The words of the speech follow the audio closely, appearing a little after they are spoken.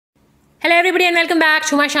Hello everybody and welcome back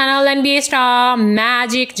to my channel. NBA star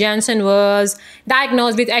Magic Johnson was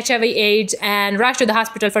diagnosed with HIV/AIDS and rushed to the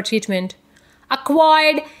hospital for treatment.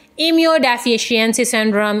 Acquired immunodeficiency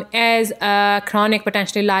syndrome is a chronic,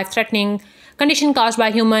 potentially life-threatening condition caused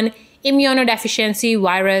by human immunodeficiency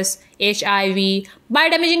virus HIV. By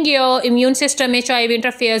damaging your immune system, HIV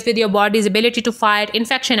interferes with your body's ability to fight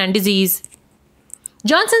infection and disease.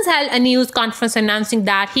 Johnson held a news conference announcing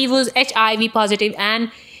that he was HIV positive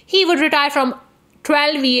and he would retire from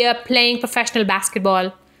 12-year playing professional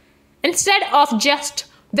basketball. Instead of just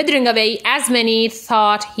withering away as many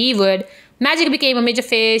thought he would, Magic became a major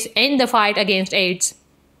face in the fight against AIDS.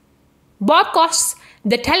 Bob Costas,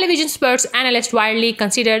 the television sports analyst widely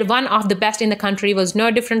considered one of the best in the country, was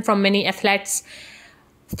no different from many athletes,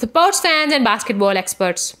 sports fans and basketball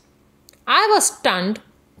experts. "I was stunned,"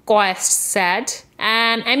 Costas said,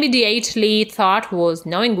 and immediately thought was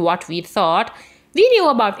knowing what we thought. We knew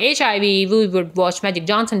about HIV, we would watch Magic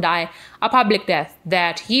Johnson die a public death,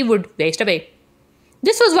 that he would waste away.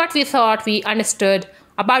 This was what we thought we understood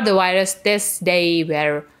about the virus. This day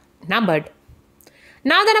were numbered.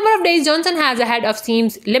 Now the number of days Johnson has ahead of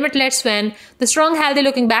seems limitless when the strong,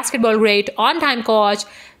 healthy-looking basketball great, on-time coach,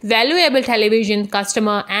 valuable television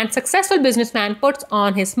customer, and successful businessman puts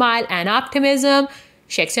on his smile and optimism,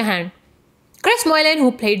 shakes your hand. Chris Moylan,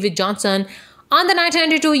 who played with Johnson on the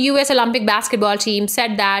 1992 US Olympic basketball team,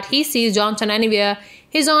 said that he sees Johnson anywhere.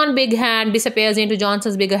 His own big hand disappears into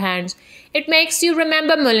Johnson's bigger hands. "It makes you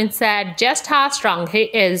remember," Moylan said, "just how strong he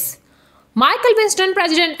is." Michael Winston,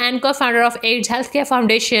 president and co-founder of AIDS Healthcare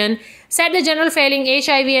Foundation, said the general failing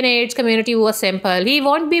HIV and AIDS community was simple. "He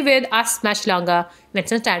won't be with us much longer,"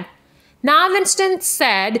 Winston said. Now Winston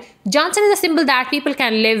said Johnson is a symbol that people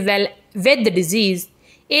can live well with the disease.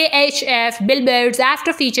 AHF billboards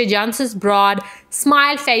after feature Johnson's broad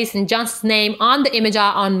smile face and Johnson's name on the image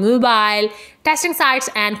are on mobile testing sites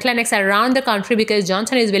and clinics around the country because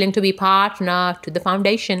Johnson is willing to be partner to the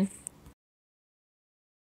foundation.